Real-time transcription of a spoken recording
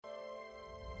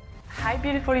Hi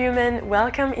beautiful human,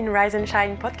 welcome in Rise and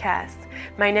Shine podcast.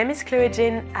 My name is Chloe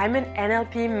Jean. I'm an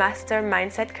NLP Master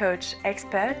Mindset Coach,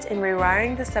 expert in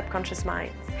rewiring the subconscious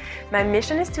mind. My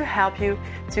mission is to help you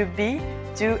to be,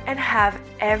 do and have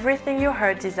everything your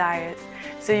heart desires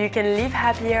so you can live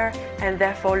happier and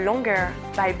therefore longer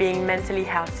by being mentally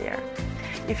healthier.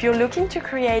 If you're looking to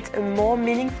create a more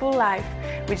meaningful life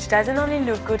which doesn't only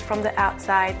look good from the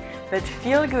outside but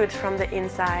feel good from the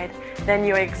inside, then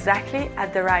you're exactly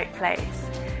at the right place.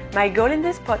 My goal in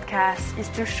this podcast is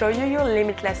to show you your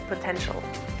limitless potential,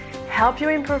 help you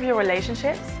improve your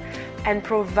relationships, and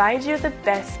provide you the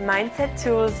best mindset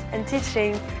tools and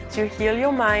teaching to heal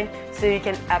your mind so you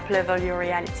can up-level your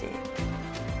reality.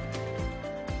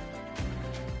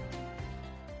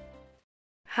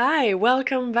 Hi,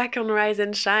 welcome back on Rise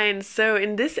and Shine. So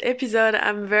in this episode,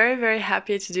 I'm very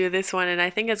happy to do this one, and I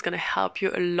think it's going to help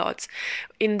you a lot.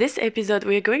 In this episode,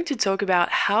 we're going to talk about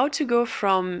how to go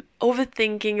from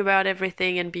overthinking about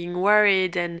everything and being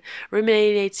worried and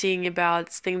ruminating about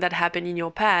things that happened in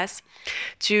your past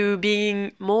to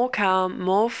being more calm,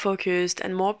 more focused,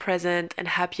 and more present and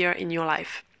happier in your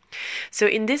life. So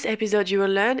in this episode, you will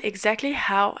learn exactly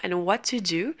how and what to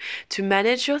do to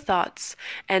manage your thoughts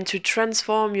and to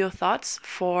transform your thoughts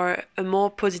for a more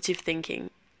positive thinking.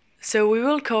 So we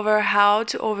will cover how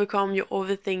to overcome your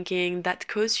overthinking that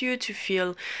causes you to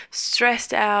feel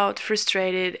stressed out,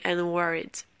 frustrated, and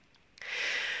worried.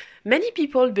 Many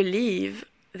people believe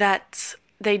that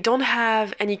they don't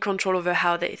have any control over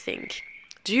how they think.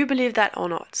 Do you believe that or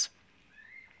not?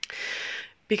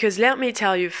 Because let me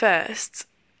tell you first,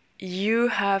 you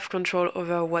have control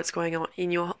over what's going on in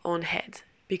your own head.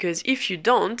 Because if you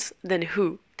don't, then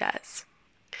who does?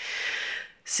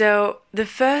 So the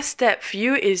first step for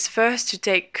you is first to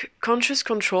take conscious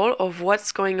control of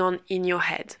what's going on in your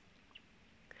head.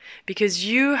 Because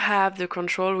you have the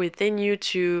control within you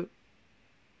to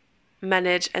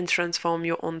manage and transform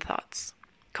your own thoughts,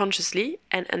 consciously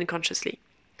and unconsciously.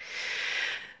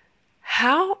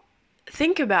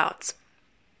 Think about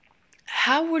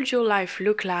how would your life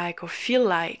look like or feel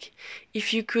like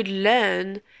if you could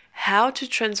learn how to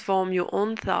transform your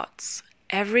own thoughts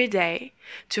every day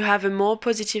to have a more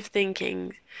positive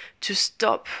thinking, to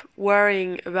stop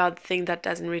worrying about things that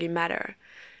doesn't really matter,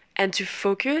 and to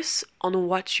focus on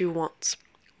what you want?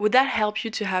 Would that help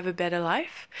you to have a better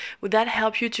life? Would that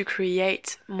help you to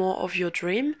create more of your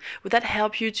dream? Would that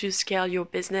help you to scale your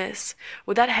business?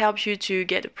 Would that help you to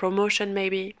get a promotion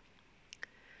maybe?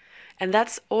 And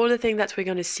that's all the things that we're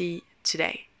going to see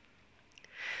today.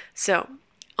 So,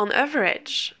 on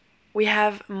average, we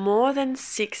have more than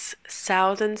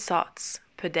 6,000 thoughts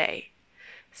per day.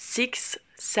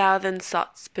 6,000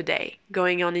 thoughts per day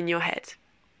going on in your head.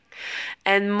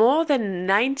 And more than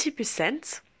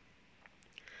 90%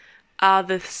 are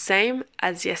the same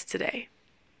as yesterday.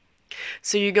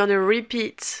 So you're going to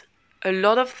repeat a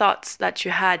lot of thoughts that you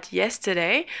had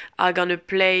yesterday are going to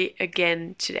play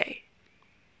again today.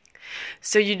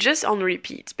 So you just on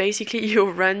repeat. Basically, you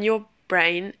run your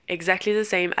brain exactly the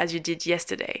same as you did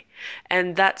yesterday.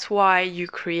 And that's why you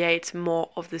create more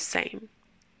of the same.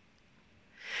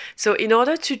 So in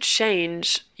order to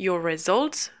change your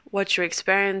results, what you're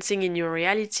experiencing in your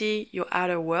reality, your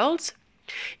outer world,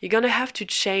 you're going to have to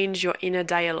change your inner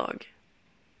dialogue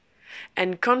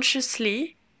and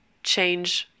consciously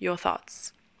change your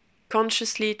thoughts.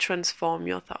 Consciously transform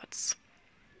your thoughts.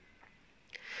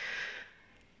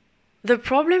 The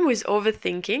problem with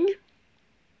overthinking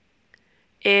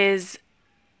is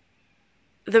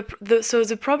the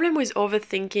problem with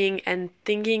overthinking and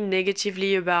thinking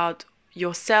negatively about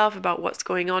yourself, about what's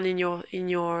going on in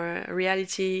your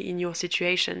reality, in your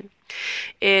situation,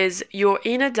 is your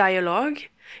inner dialogue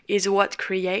is what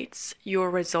creates your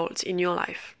results in your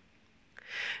life.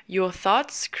 Your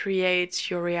thoughts create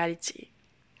your reality.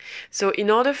 So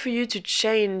in order for you to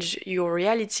change your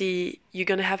reality, you're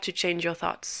going to have to change your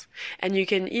thoughts. And you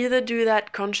can either do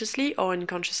that consciously or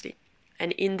unconsciously.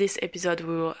 And in this episode,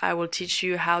 I will teach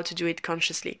you how to do it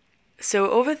consciously. So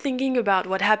overthinking about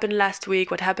what happened last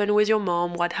week, what happened with your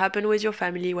mom, what happened with your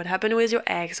family, what happened with your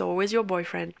ex or with your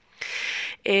boyfriend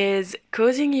is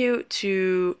causing you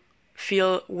to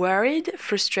feel worried,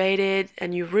 frustrated,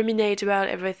 and you ruminate about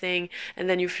everything, and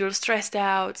then you feel stressed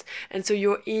out. And so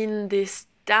you're in this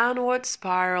downward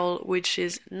spiral, which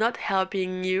is not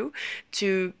helping you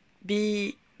to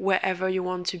be wherever you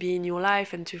want to be in your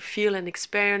life and to feel and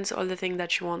experience all the things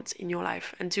that you want in your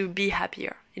life and to be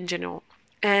happier in general.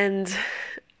 And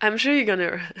I'm sure you're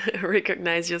gonna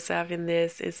recognize yourself in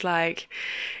this. It's like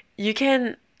you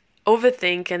can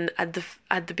overthink, and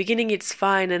at the beginning it's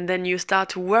fine, and then you start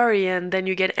to worry, and then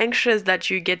you get anxious that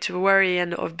you get to worry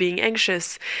and of being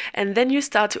anxious, and then you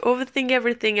start to overthink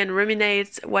everything and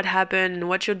ruminate what happened and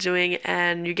what you're doing,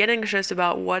 and you get anxious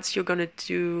about what you're gonna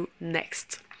do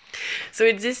next. So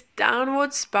it's this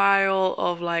downward spiral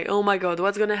of like, oh my god,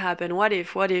 what's gonna happen? What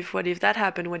if that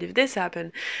happened? What if this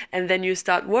happened? And then you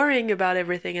start worrying about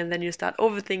everything, and then you start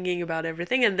overthinking about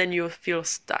everything, and then you feel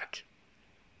stuck.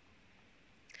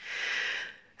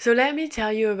 So let me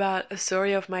tell you about a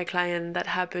story of my client that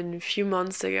happened a few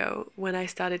months ago when I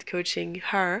started coaching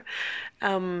her.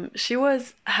 She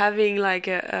was having like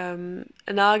an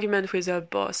argument with her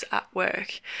boss at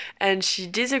work, and she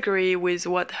disagreed with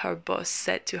what her boss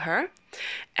said to her.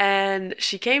 And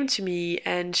she came to me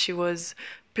and she was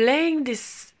playing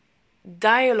this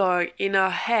dialogue in her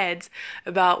head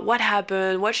about what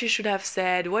happened, what she should have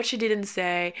said, what she didn't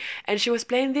say, and she was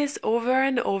playing this over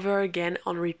and over again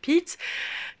on repeat.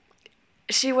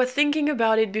 She was thinking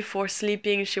about it before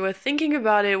sleeping, she was thinking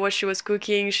about it while she was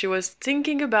cooking, she was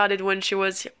thinking about it when she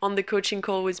was on the coaching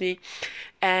call with me,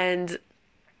 and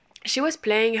she was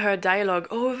playing her dialogue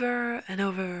over and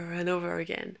over and over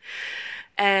again.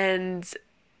 And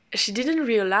she didn't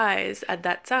realize at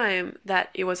that time that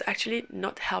it was actually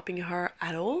not helping her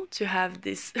at all to have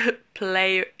this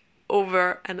play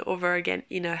over and over again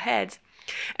in her head.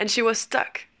 And she was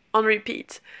stuck on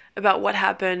repeat about what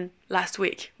happened last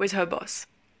week with her boss.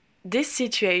 This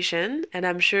situation, and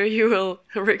I'm sure you will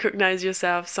recognize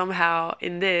yourself somehow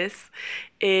in this,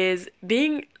 is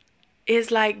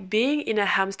like being in a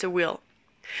hamster wheel.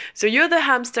 So you're the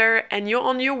hamster and you're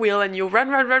on your wheel and you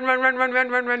run,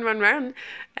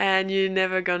 and you're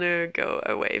never gonna go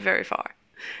away very far.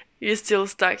 You're still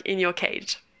stuck in your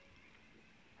cage.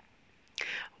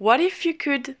 What if you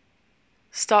could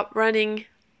stop running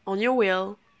on your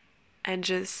wheel and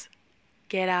just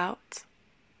get out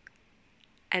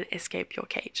and escape your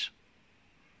cage?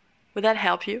 Would that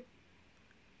help you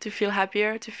to feel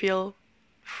happier, to feel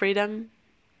freedom?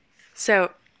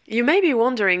 So you may be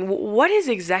wondering, what is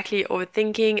exactly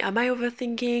overthinking? Am I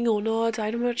overthinking or not?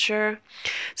 I'm not sure.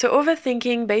 So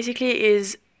overthinking basically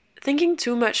is thinking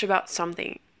too much about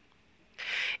something.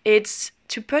 It's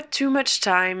to put too much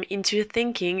time into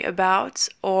thinking about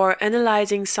or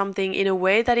analyzing something in a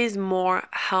way that is more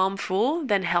harmful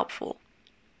than helpful.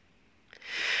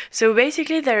 So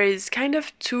basically there is kind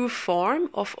of two forms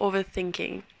of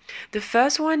overthinking. The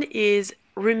first one is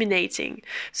ruminating.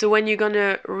 So when you're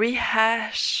gonna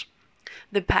rehash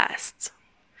the past.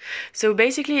 So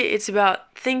basically it's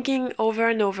about thinking over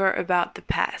and over about the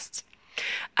past.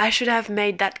 I should have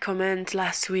made that comment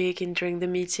last week during the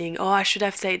meeting. Or I should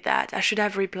have said that. I should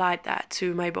have replied that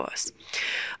to my boss.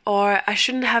 Or I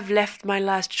shouldn't have left my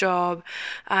last job.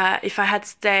 If I had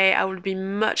stayed, I would be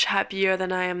much happier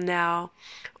than I am now.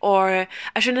 Or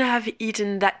I shouldn't have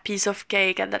eaten that piece of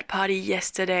cake at that party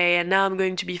yesterday, and now I'm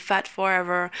going to be fat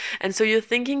forever. And so you're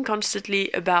thinking constantly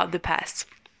about the past.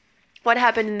 What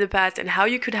happened in the past and how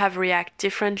you could have reacted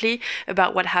differently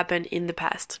about what happened in the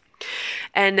past.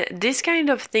 And this kind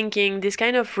of thinking, this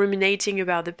kind of ruminating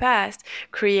about the past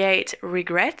create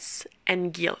regrets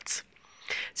and guilt.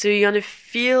 So you're going to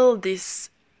feel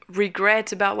this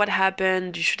regret about what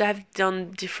happened, you should have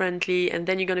done differently, and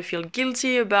then you're going to feel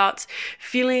guilty about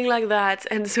feeling like that,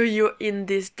 and so you're in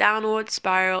this downward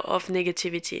spiral of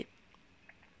negativity.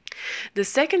 The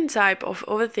second type of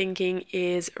overthinking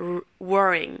is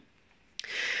worrying,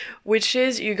 which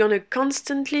is you're going to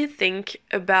constantly think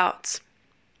about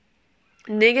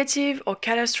negative or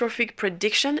catastrophic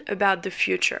prediction about the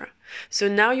future. So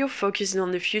now you're focusing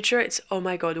on the future. It's, oh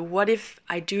my god, what if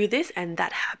I do this and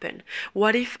that happened?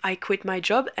 What if I quit my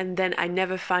job and then I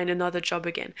never find another job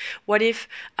again? What if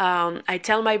I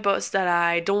tell my boss that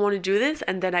I don't want to do this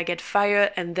and then I get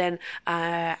fired and then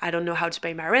I don't know how to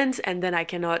pay my rent and then I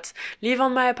cannot live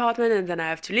on my apartment and then I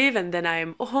have to leave and then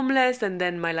I'm homeless and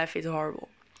then my life is horrible.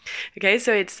 Okay,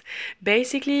 so it's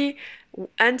basically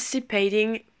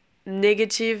anticipating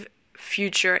negative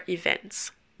future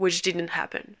events which didn't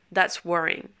happen. That's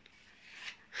worrying.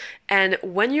 And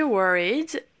when you're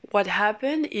worried, what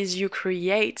happens is you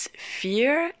create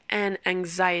fear and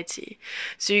anxiety.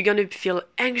 So you're going to feel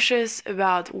anxious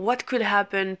about what could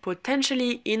happen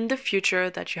potentially in the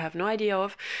future that you have no idea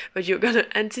of, but you're going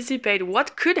to anticipate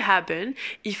what could happen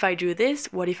if I do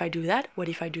this, what if I do that, what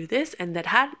if I do this, and that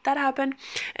happened.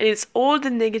 And it's all the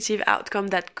negative outcome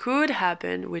that could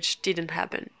happen which didn't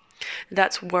happen.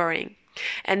 That's worrying.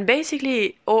 And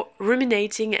basically,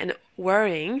 ruminating and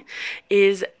worrying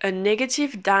is a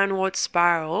negative downward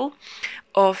spiral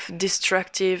of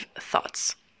destructive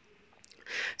thoughts.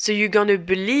 So you're going to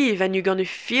believe and you're going to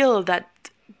feel that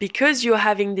because you're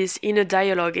having this inner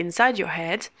dialogue inside your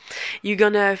head, you're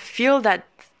gonna feel that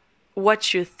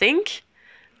what you think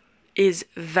is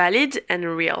valid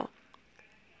and real.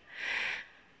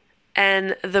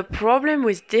 And the problem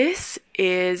with this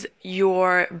is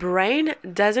your brain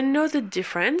doesn't know the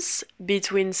difference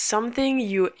between something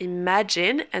you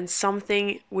imagine and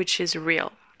something which is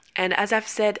real. And as I've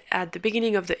said at the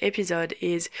beginning of the episode,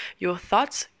 is your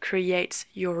thoughts create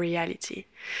your reality.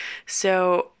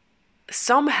 So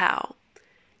somehow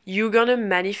you're gonna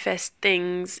manifest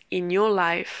things in your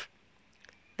life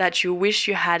that you wish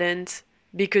you hadn't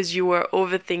because you were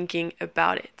overthinking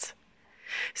about it.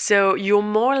 So you're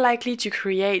more likely to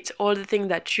create all the things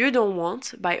that you don't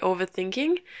want by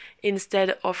overthinking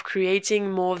instead of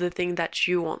creating more of the thing that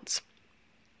you want.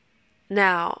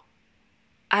 Now,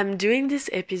 I'm doing this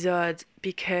episode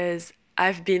because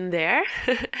I've been there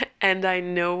and I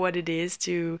know what it is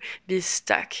to be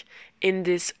stuck in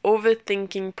this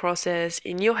overthinking process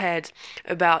in your head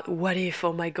about what if,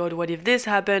 oh my God, what if this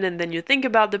happened? And then you think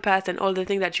about the past and all the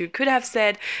things that you could have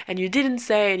said and you didn't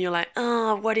say, and you're like,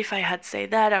 oh, what if I had said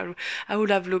that? I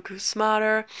would have looked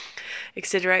smarter,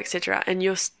 etc., etc. And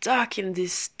you're stuck in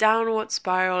this downward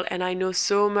spiral, and I know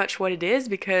so much what it is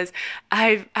because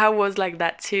I was like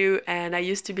that too, and I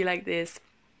used to be like this.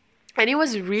 And it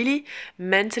was really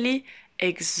mentally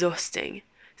exhausting.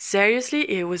 Seriously,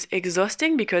 it was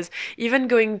exhausting because even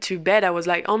going to bed, I was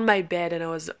like on my bed and I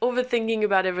was overthinking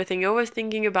about everything,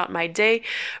 overthinking about my day,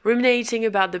 ruminating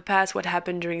about the past, what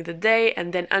happened during the day,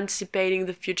 and then anticipating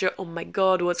the future. Oh my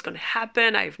God, what's going to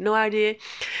happen? I have no idea.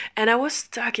 And I was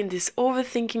stuck in this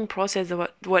overthinking process of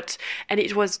and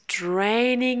it was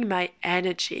draining my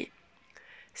energy.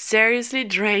 Seriously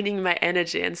draining my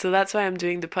energy. And so that's why I'm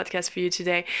doing the podcast for you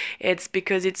today. It's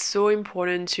because it's so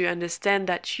important to understand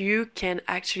that you can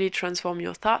actually transform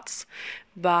your thoughts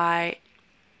by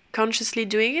consciously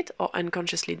doing it or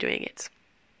unconsciously doing it.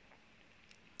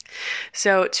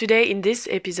 So today in this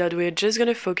episode, we're just going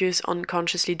to focus on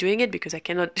consciously doing it because I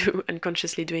cannot do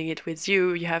unconsciously doing it with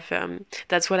you. You have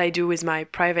that's what I do with my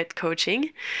private coaching,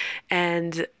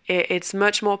 and it's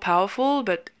much more powerful,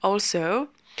 but also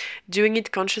doing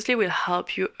it consciously will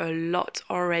help you a lot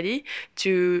already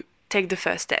to take the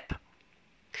first step.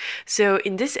 So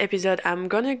in this episode, I'm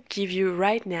gonna give you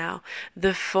right now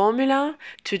the formula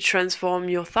to transform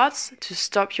your thoughts, to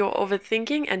stop your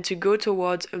overthinking, and to go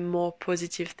towards a more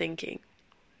positive thinking.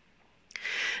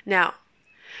 Now,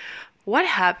 what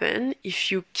happens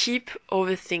if you keep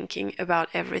overthinking about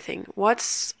everything?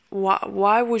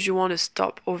 Why would you want to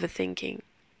stop overthinking?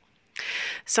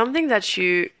 Something that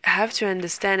you have to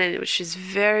understand, and which is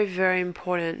very, very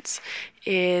important,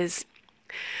 is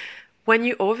when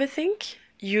you overthink,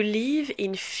 you live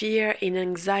in fear, in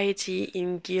anxiety,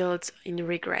 in guilt, in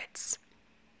regrets.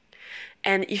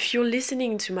 And if you're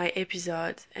listening to my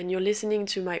episode and you're listening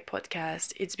to my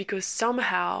podcast, it's because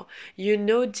somehow you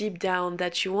know deep down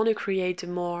that you want to create a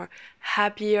more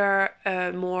happier,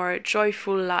 more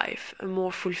joyful life, a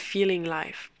more fulfilling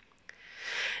life.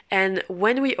 And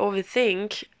when we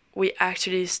overthink, we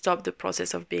actually stop the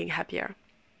process of being happier.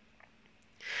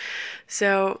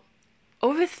 So,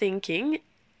 overthinking,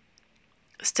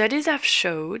 studies have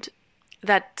showed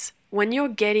that when you're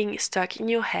getting stuck in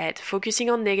your head, focusing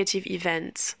on negative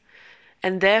events,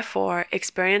 and therefore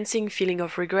experiencing feeling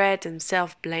of regret and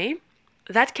self-blame,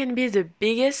 that can be the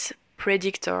biggest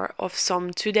predictor of some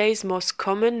today's most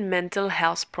common mental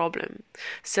health problems,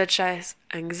 such as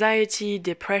anxiety,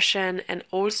 depression, and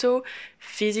also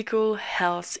physical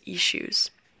health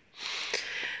issues.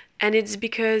 And it's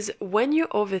because when you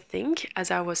overthink,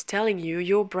 as I was telling you,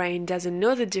 your brain doesn't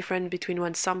know the difference between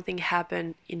when something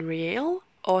happened in real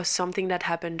or something that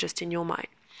happened just in your mind.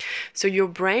 So your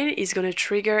brain is going to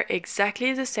trigger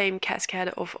exactly the same cascade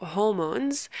of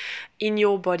hormones in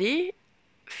your body,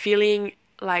 feeling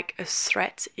like a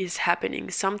threat is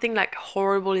happening, something like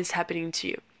horrible is happening to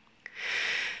you.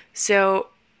 So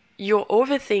your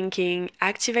overthinking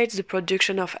activates the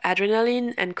production of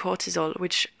adrenaline and cortisol,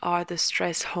 which are the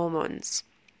stress hormones.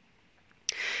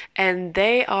 And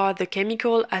they are the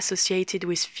chemical associated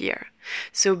with fear.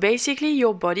 So basically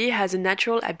your body has a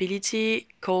natural ability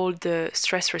called the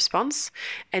stress response,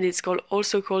 and it's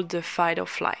also called the fight or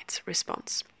flight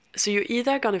response. So you're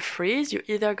either going to freeze, you're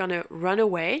either going to run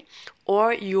away,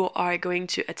 or you are going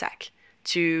to attack,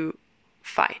 to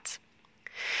fight.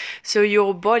 So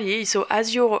your body,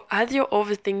 as you're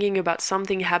overthinking about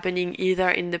something happening either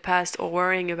in the past or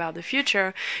worrying about the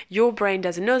future, your brain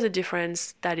doesn't know the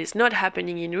difference that is not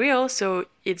happening in real, so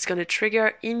it's going to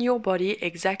trigger in your body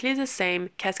exactly the same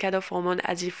cascade of hormone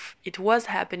as if it was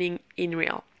happening in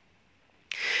real.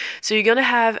 So you're going to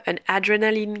have an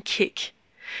adrenaline kick.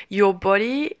 your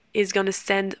body is going to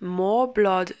send more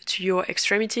blood to your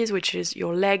extremities, which is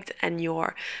your legs and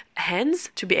your hands,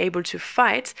 to be able to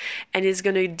fight, and it's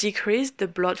going to decrease the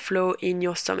blood flow in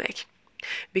your stomach.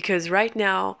 Because right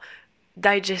now,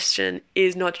 digestion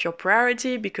is not your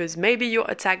priority, because maybe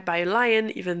you're attacked by a lion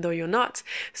even though you're not.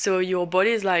 So your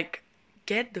body is like,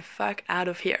 get the fuck out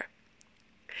of here.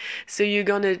 So you're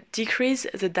going to decrease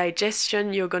the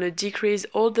digestion, you're going to decrease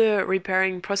all the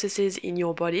repairing processes in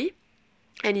your body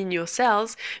and in your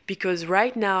cells, because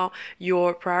right now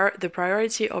the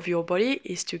priority of your body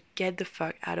is to get the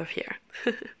fuck out of here.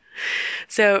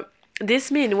 So this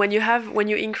means when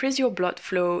you increase your blood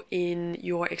flow in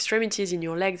your extremities, in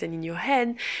your legs and in your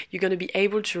head, you're going to be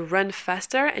able to run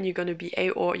faster, and you're going to be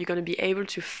able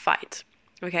to fight.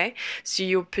 Okay? So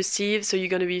you're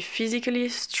going to be physically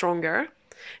stronger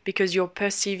because you're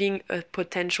perceiving a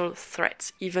potential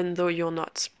threat even though you're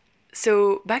not.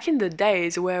 So back in the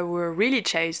days where we were really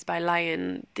chased by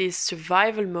lion, this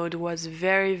survival mode was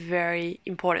very, very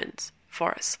important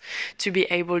for us to be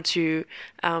able to,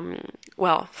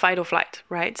 fight or flight,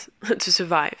 right? To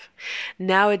survive.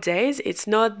 Nowadays, it's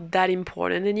not that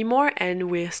important anymore, and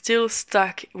we're still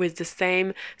stuck with the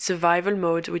same survival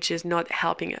mode, which is not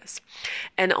helping us.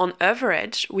 And on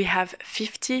average, we have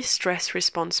 50 stress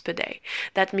response per day.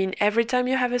 That means every time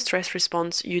you have a stress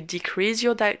response, you decrease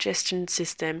your digestion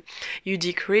system, you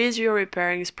decrease your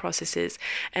repairing processes,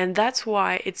 and that's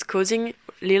why it's causing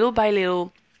little by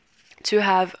little to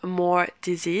have more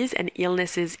disease and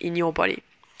illnesses in your body.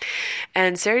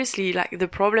 And seriously, like, the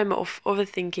problem of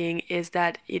overthinking is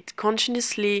that it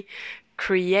continuously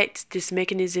creates this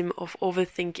mechanism of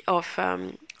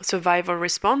survival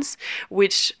response,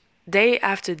 which day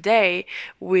after day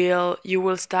you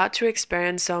will start to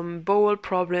experience some bowel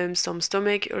problems, some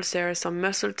stomach ulcers, some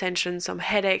muscle tension, some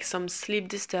headaches, some sleep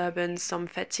disturbance, some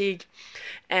fatigue,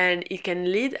 and it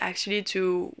can lead actually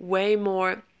to way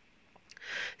more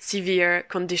severe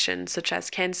conditions such as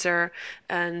cancer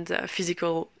and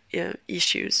physical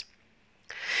issues.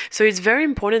 So it's very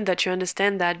important that you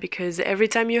understand that, because every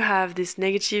time you have this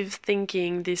negative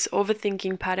thinking, this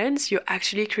overthinking patterns, you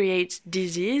actually create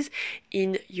disease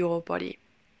in your body.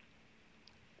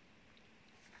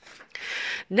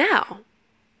 Now,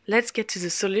 let's get to the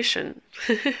solution.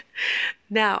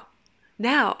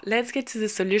 Now, let's get to the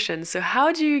solution. So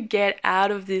how do you get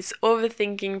out of this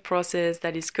overthinking process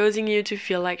that is causing you to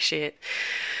feel like shit?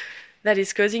 That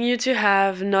is causing you to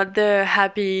have not the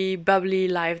happy, bubbly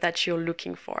life that you're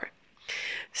looking for.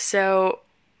 So,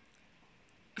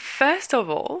 first of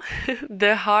all,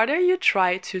 the harder you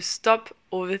try to stop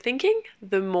overthinking,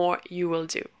 the more you will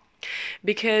do.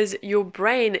 Because your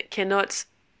brain cannot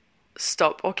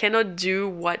stop or cannot do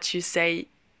what you say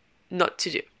not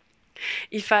to do.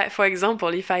 For example,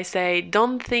 if I say,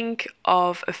 don't think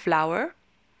of a flower,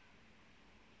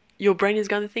 your brain is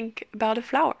going to think about a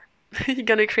flower. You're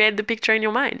going to create the picture in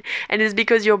your mind. And it's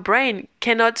because your brain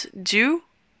cannot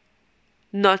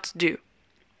not do.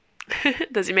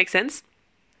 Does it make sense?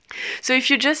 So if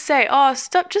you just say,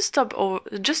 just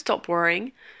stop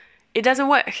worrying, it doesn't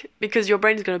work, because your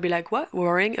brain is going to be like, what?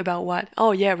 Worrying about what?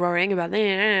 Oh yeah, worrying about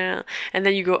that. And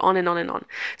then you go on and on and on.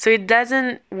 So it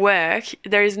doesn't work.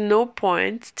 There is no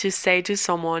point to say to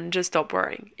someone, just stop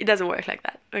worrying. It doesn't work like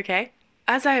that, okay?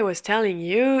 As I was telling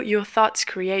you, your thoughts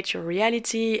create your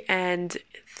reality, and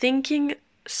thinking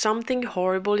something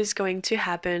horrible is going to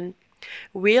happen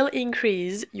will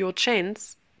increase your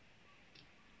chance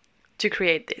to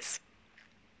create this.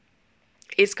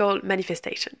 It's called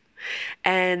manifestation.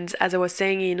 And as I was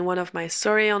saying in one of my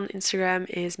stories on Instagram,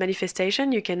 is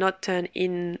manifestation, you cannot turn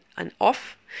in and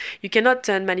off. You cannot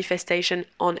turn manifestation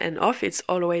on and off. It's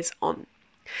always on.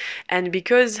 And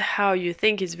because how you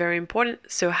think is very important,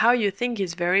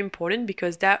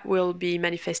 because that will be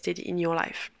manifested in your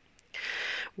life.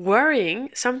 Worrying,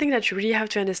 something that you really have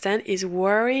to understand is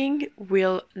worrying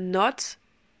will not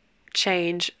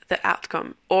change the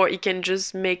outcome, or it can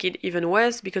just make it even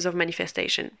worse because of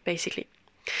manifestation, basically.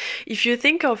 If you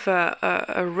think of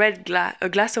a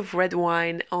glass of red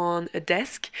wine on a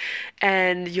desk,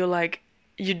 and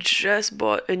you just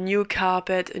bought a new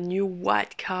carpet, a new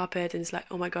white carpet, and it's like,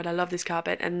 oh my god, I love this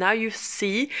carpet, and now you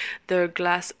see the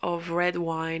glass of red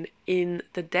wine in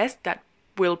the desk that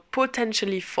will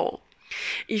potentially fall.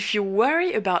 If you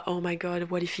worry about, oh my god,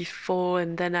 what if it fall,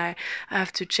 and then I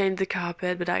have to change the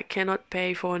carpet, but I cannot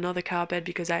pay for another carpet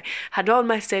because I had all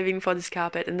my saving for this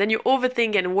carpet, and then you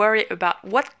overthink and worry about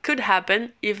what could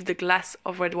happen if the glass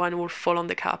of red wine will fall on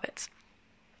the carpet.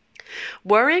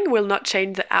 Worrying will not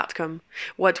change the outcome.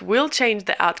 What will change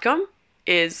the outcome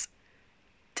is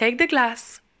take the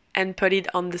glass and put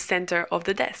it on the center of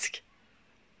the desk.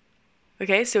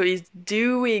 Okay, so it's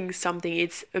doing something,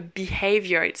 it's a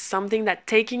behavior, it's something that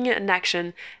taking an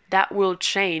action that will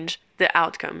change the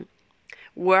outcome.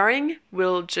 Worrying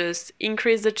will just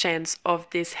increase the chance of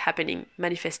this happening,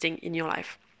 manifesting in your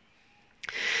life.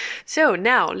 So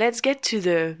now let's get to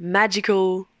the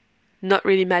magical, not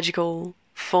really magical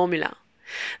formula.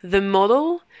 The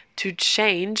model to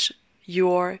change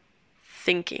your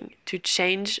thinking, to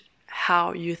change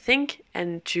how you think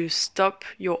and to stop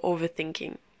your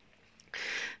overthinking.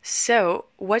 So,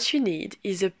 what you need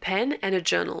is a pen and a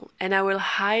journal, and I will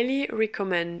highly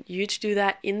recommend you to do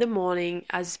that in the morning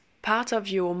as part of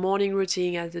your morning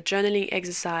routine as a journaling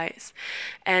exercise.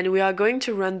 And we are going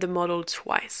to run the model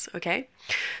twice, okay?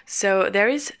 So, there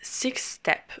is 6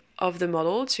 steps of the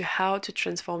model to how to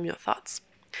transform your thoughts.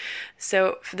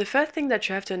 So, the first thing that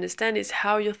you have to understand is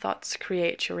how your thoughts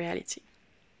create your reality.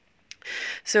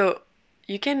 So,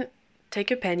 you can take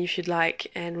a pen if you'd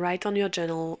like and write on your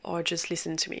journal or just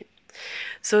listen to me.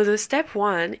 So the step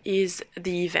 1 is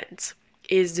the event,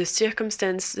 is the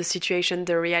circumstance, the situation,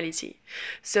 the reality.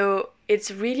 So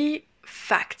it's really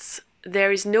facts.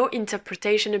 There is no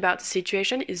interpretation about the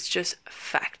situation, it's just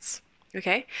facts.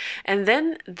 Okay? And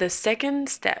then the second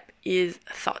step is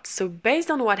thoughts. So based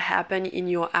on what happened in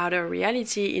your outer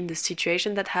reality, in the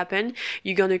situation that happened,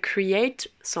 you're going to create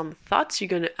some thoughts, you're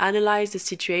going to analyze the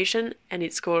situation, and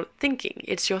it's called thinking.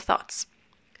 It's your thoughts.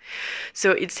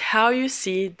 So it's how you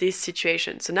see this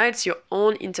situation. So now it's your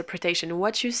own interpretation,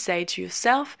 what you say to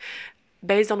yourself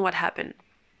based on what happened.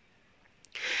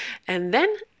 And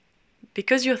then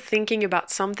because you're thinking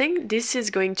about something, this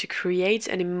is going to create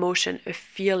an emotion, a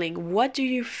feeling. What do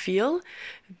you feel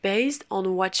based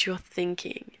on what you're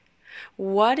thinking?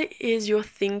 What is your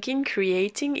thinking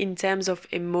creating in terms of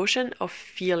emotion, of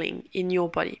feeling in your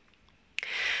body?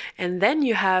 And then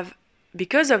you have,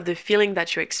 because of the feeling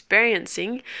that you're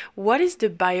experiencing, what is the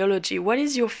biology? What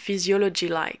is your physiology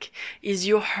like? Is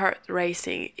your heart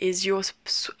racing?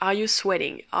 Are you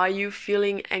sweating? Are you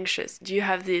feeling anxious? Do you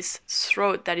have this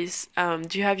throat that is,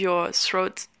 do you have your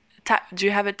throat, do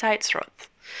you have a tight throat?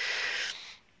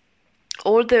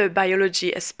 All the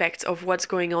biology aspects of what's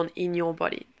going on in your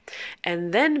body.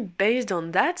 And then based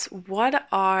on that, what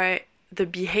are the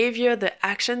behavior, the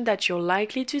action that you're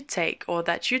likely to take or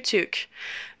that you took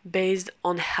based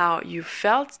on how you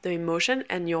felt, the emotion,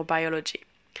 and your biology.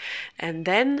 And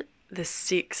then the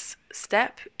 6th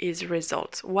step is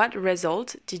result. What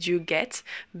result did you get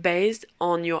based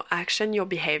on your action, your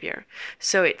behavior?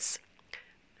 So it's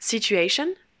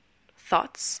situation,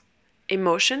 thoughts,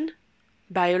 emotion,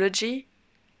 biology,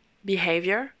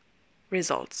 behavior,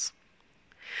 results.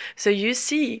 So you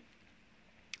see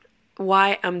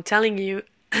why I'm telling you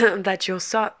that your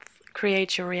thoughts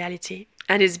create your reality.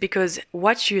 And it's because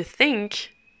what you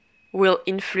think will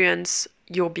influence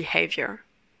your behavior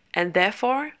and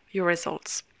therefore your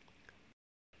results.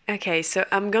 Okay, so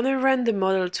I'm gonna run the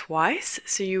model twice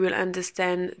so you will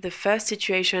understand the first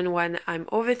situation when I'm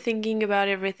overthinking about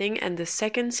everything and the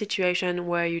second situation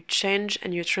where you change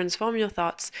and you transform your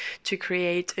thoughts to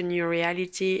create a new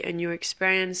reality, a new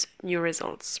experience, new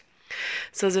results.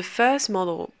 So the first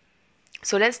model.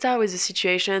 So let's start with the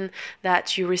situation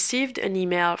that you received an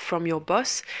email from your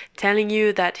boss telling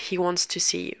you that he wants to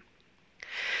see you.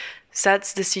 So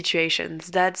that's the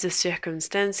situations, that's the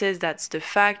circumstances, that's the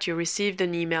fact you received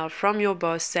an email from your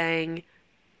boss saying,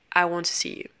 I want to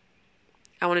see you.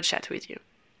 I want to chat with you.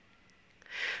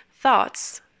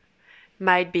 Thoughts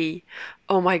might be,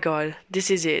 oh my god, this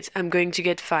is it, I'm going to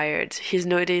get fired. He's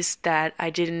noticed that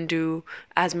I didn't do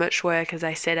as much work as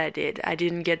I said I did. I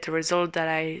didn't get the result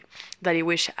that he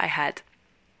wished I had.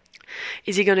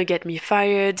 Is he gonna get me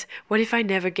fired? What if I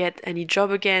never get any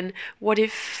job again? What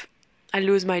if I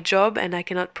lose my job and I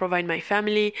cannot provide my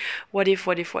family? What if?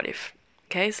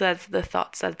 Okay, so that's the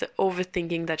thoughts, that's the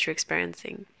overthinking that you're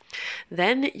experiencing.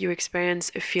 Then you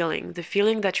experience a feeling. The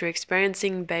feeling that you're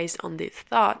experiencing based on these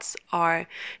thoughts are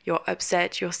you're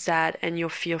upset, you're sad, and you're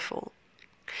fearful.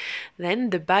 Then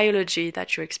the biology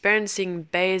that you're experiencing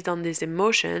based on this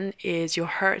emotion is your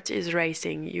heart is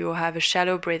racing, you have a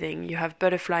shallow breathing, you have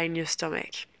butterfly in your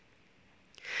stomach.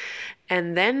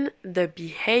 And then the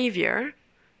behavior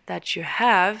that you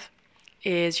have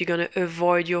is you're going to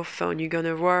avoid your phone, you're going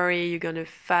to worry, you're going to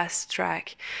fast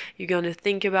track, you're going to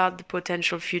think about the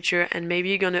potential future, and maybe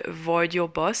you're going to avoid your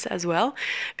boss as well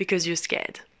because you're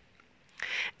scared.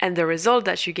 And the result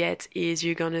that you get is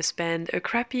you're going to spend a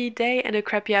crappy day and a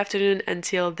crappy afternoon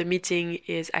until the meeting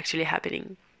is actually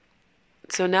happening.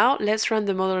 So now let's run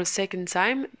the model a second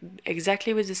time,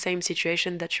 exactly with the same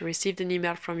situation that you received an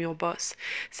email from your boss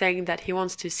saying that he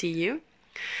wants to see you.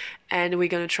 and we're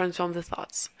going to transform the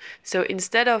thoughts. So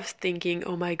instead of thinking,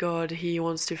 oh my God, he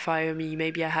wants to fire me,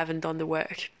 maybe I haven't done the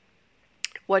work,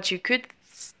 what you could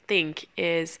think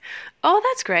is, oh,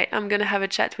 that's great, I'm going to have a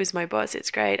chat with my boss,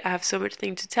 it's great, I have so much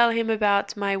thing to tell him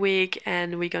about my week,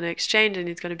 and we're going to exchange, and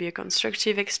it's going to be a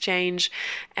constructive exchange,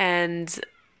 and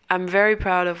I'm very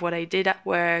proud of what I did at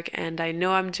work, and I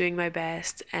know I'm doing my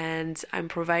best, and I'm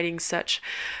providing such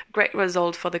great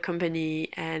result for the company,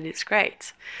 and it's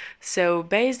great. So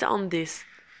based on this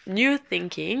new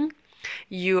thinking,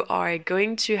 you are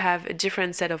going to have a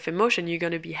different set of emotion. You're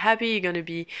going to be happy, you're going to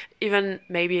be even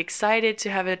maybe excited to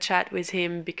have a chat with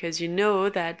him, because you know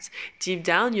that deep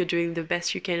down you're doing the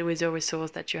best you can with the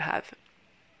resource that you have,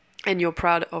 and you're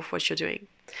proud of what you're doing.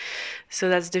 So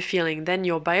that's the feeling. Then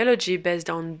your biology, based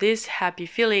on this happy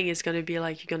feeling, is going to be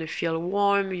like, you're going to feel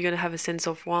warm, you're going to have a sense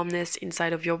of warmness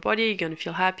inside of your body, you're going to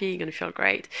feel happy, you're going to feel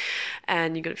great,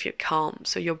 and you're going to feel calm.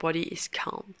 So your body is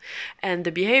calm. And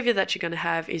the behavior that you're going to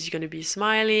have is, you're going to be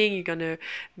smiling, you're going to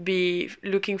be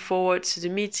looking forward to the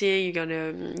meeting, you're going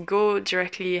to go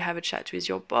directly have a chat with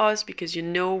your boss, because you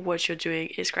know what you're doing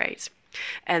is great.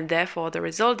 And therefore the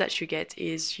result that you get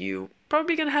is, you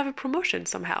probably going to have a promotion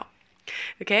somehow.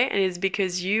 Okay, and it's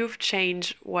because you've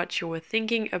changed what you were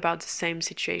thinking about the same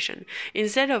situation.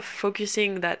 Instead of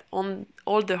focusing that on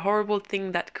all the horrible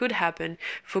thing that could happen,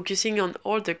 focusing on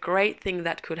all the great thing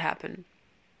that could happen.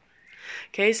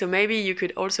 Okay, so maybe you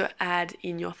could also add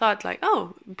in your thought like,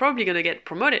 oh, I'm probably going to get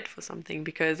promoted for something,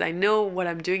 because I know what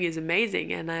I'm doing is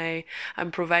amazing, and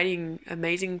I'm providing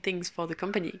amazing things for the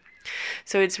company.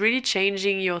 So it's really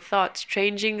changing your thoughts,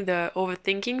 changing the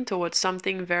overthinking towards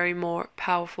something very more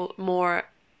powerful, more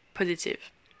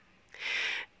positive.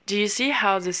 Do you see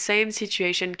how the same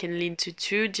situation can lead to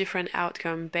two different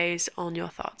outcomes based on your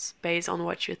thoughts, based on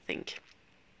what you think?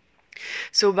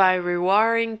 So by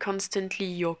rewiring constantly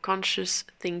your conscious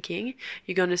thinking,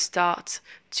 you're going to start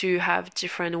to have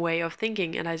different way of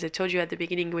thinking. And as I told you at the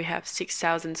beginning, we have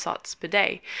 6,000 thoughts per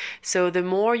day. So the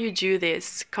more you do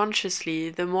this consciously,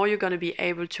 the more you're going to be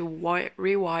able to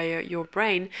rewire your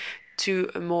brain to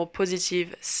a more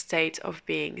positive state of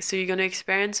being. So you're going to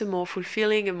experience a more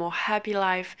fulfilling, a more happy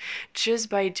life just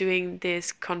by doing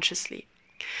this consciously.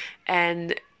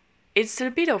 And it's a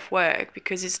bit of work,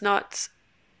 because it's not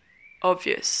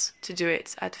obvious to do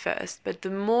it at first, but the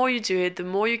more you do it, the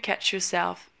more you catch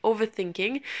yourself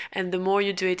overthinking, and the more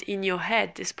you do it in your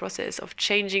head, this process of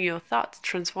changing your thoughts,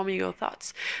 transforming your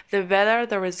thoughts, the better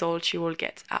the result you will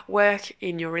get at work,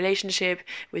 in your relationship,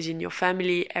 within your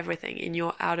family, everything, in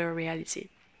your outer reality.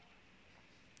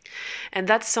 And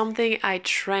that's something I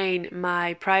train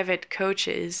my private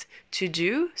coaches to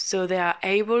do, so they are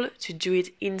able to do it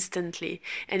instantly,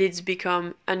 and it's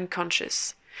become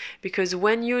unconscious. Because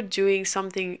when you're doing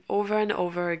something over and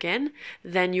over again,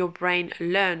 then your brain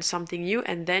learns something new,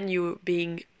 and then you're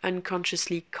being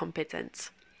unconsciously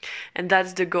competent. And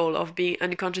that's the goal of being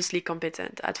unconsciously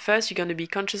competent. At first, you're going to be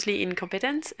consciously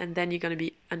incompetent, and then you're going to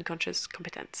be unconscious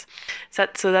competent.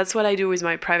 So that's what I do with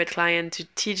my private client, to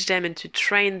teach them and to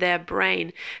train their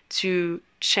brain to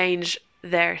change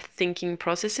their thinking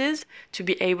processes, to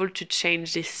be able to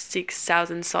change these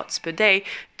 6,000 thoughts per day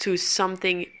to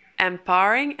something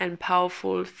empowering and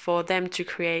powerful for them to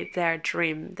create their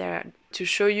dream, to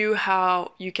show you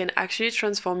how you can actually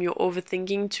transform your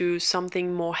overthinking to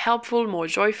something more helpful, more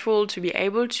joyful, to be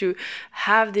able to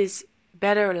have this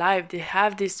better life, they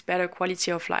have this better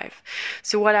quality of life.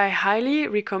 So what I highly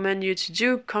recommend you to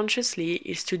do consciously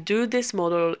is to do this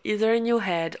model either in your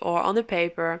head or on a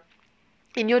paper,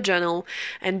 in your journal,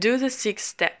 and do the 6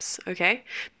 steps, okay?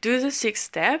 Do the 6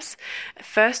 steps.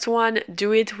 First one,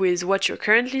 do it with what you're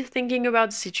currently thinking about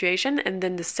the situation, and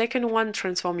then the second one,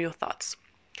 transform your thoughts.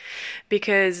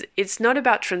 Because it's not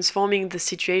about transforming the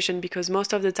situation, because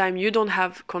most of the time you don't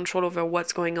have control over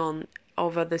what's going on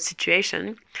over the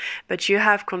situation, but you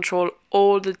have control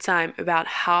all the time about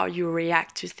how you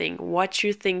react to things, what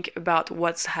you think about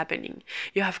what's happening.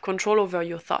 You have control over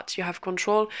your thoughts. You have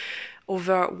control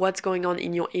over what's going on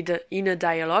in your inner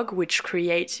dialogue, which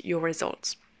creates your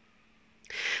results.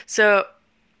 So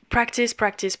practice.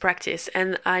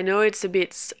 And I know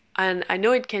I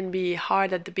know it can be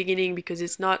hard at the beginning, because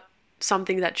it's not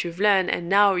something that you've learned, and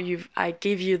now I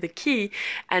give you the key,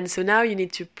 and so now you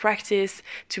need to practice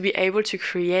to be able to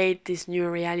create this new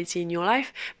reality in your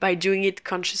life by doing it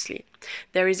consciously.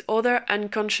 There is other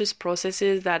unconscious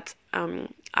processes that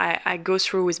I go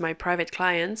through with my private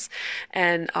clients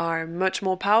and are much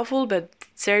more powerful, but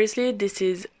seriously,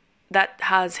 that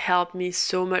has helped me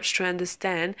so much to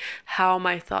understand how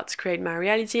my thoughts create my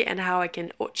reality, and how I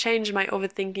can change my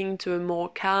overthinking to a more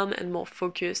calm and more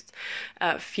focused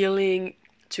feeling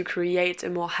to create a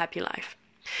more happy life.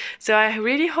 So I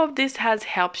really hope this has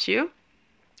helped you.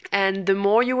 And the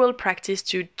more you will practice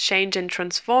to change and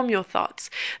transform your thoughts,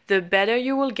 the better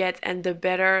you will get and the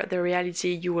better the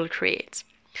reality you will create.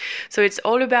 So it's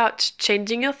all about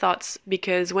changing your thoughts,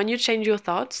 because when you change your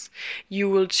thoughts, you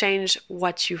will change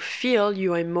what you feel,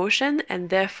 your emotion, and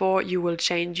therefore you will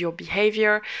change your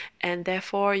behavior, and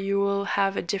therefore you will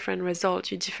have a different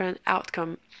result, a different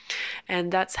outcome.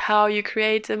 And that's how you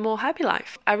create a more happy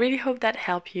life. I really hope that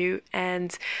helped you,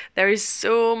 and there is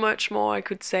so much more I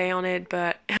could say on it,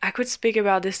 but I could speak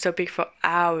about this topic for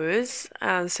hours,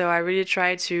 so I really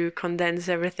try to condense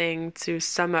everything to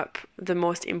sum up the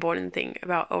most important thing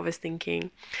about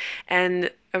overthinking.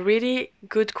 And a really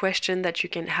good question that you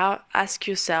can ask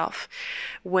yourself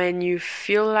when you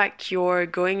feel like you're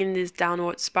going in this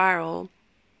downward spiral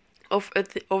of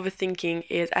overthinking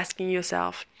is asking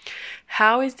yourself,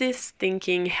 how is this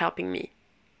thinking helping me?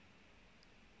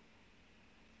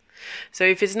 So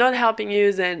if it's not helping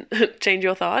you, then change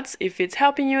your thoughts. If it's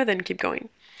helping you, then keep going.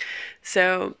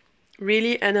 So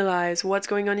really analyze what's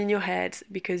going on in your head,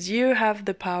 because you have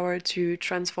the power to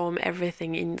transform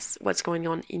everything in what's going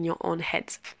on in your own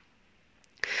head.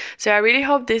 So I really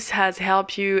hope this has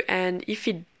helped you, and if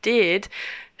it did,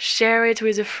 share it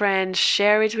with a friend,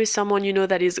 share it with someone you know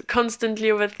that is constantly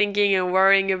overthinking and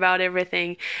worrying about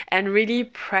everything, and really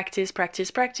practice. Feel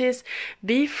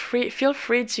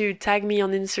free to tag me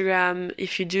on Instagram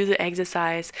if you do the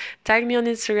exercise. Tag me on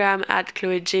Instagram at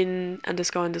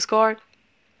 @ChloeJean__.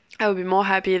 I would be more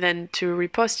happy than to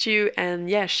repost you, and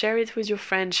share it with your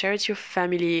friends, share it with your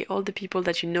family, all the people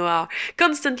that you know are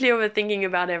constantly overthinking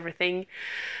about everything.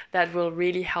 That will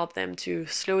really help them to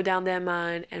slow down their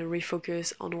mind and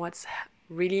refocus on what's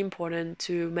really important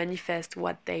to manifest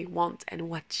what they want and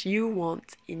what you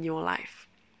want in your life.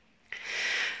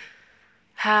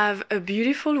 Have a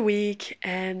beautiful week,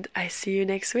 and I see you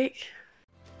next week.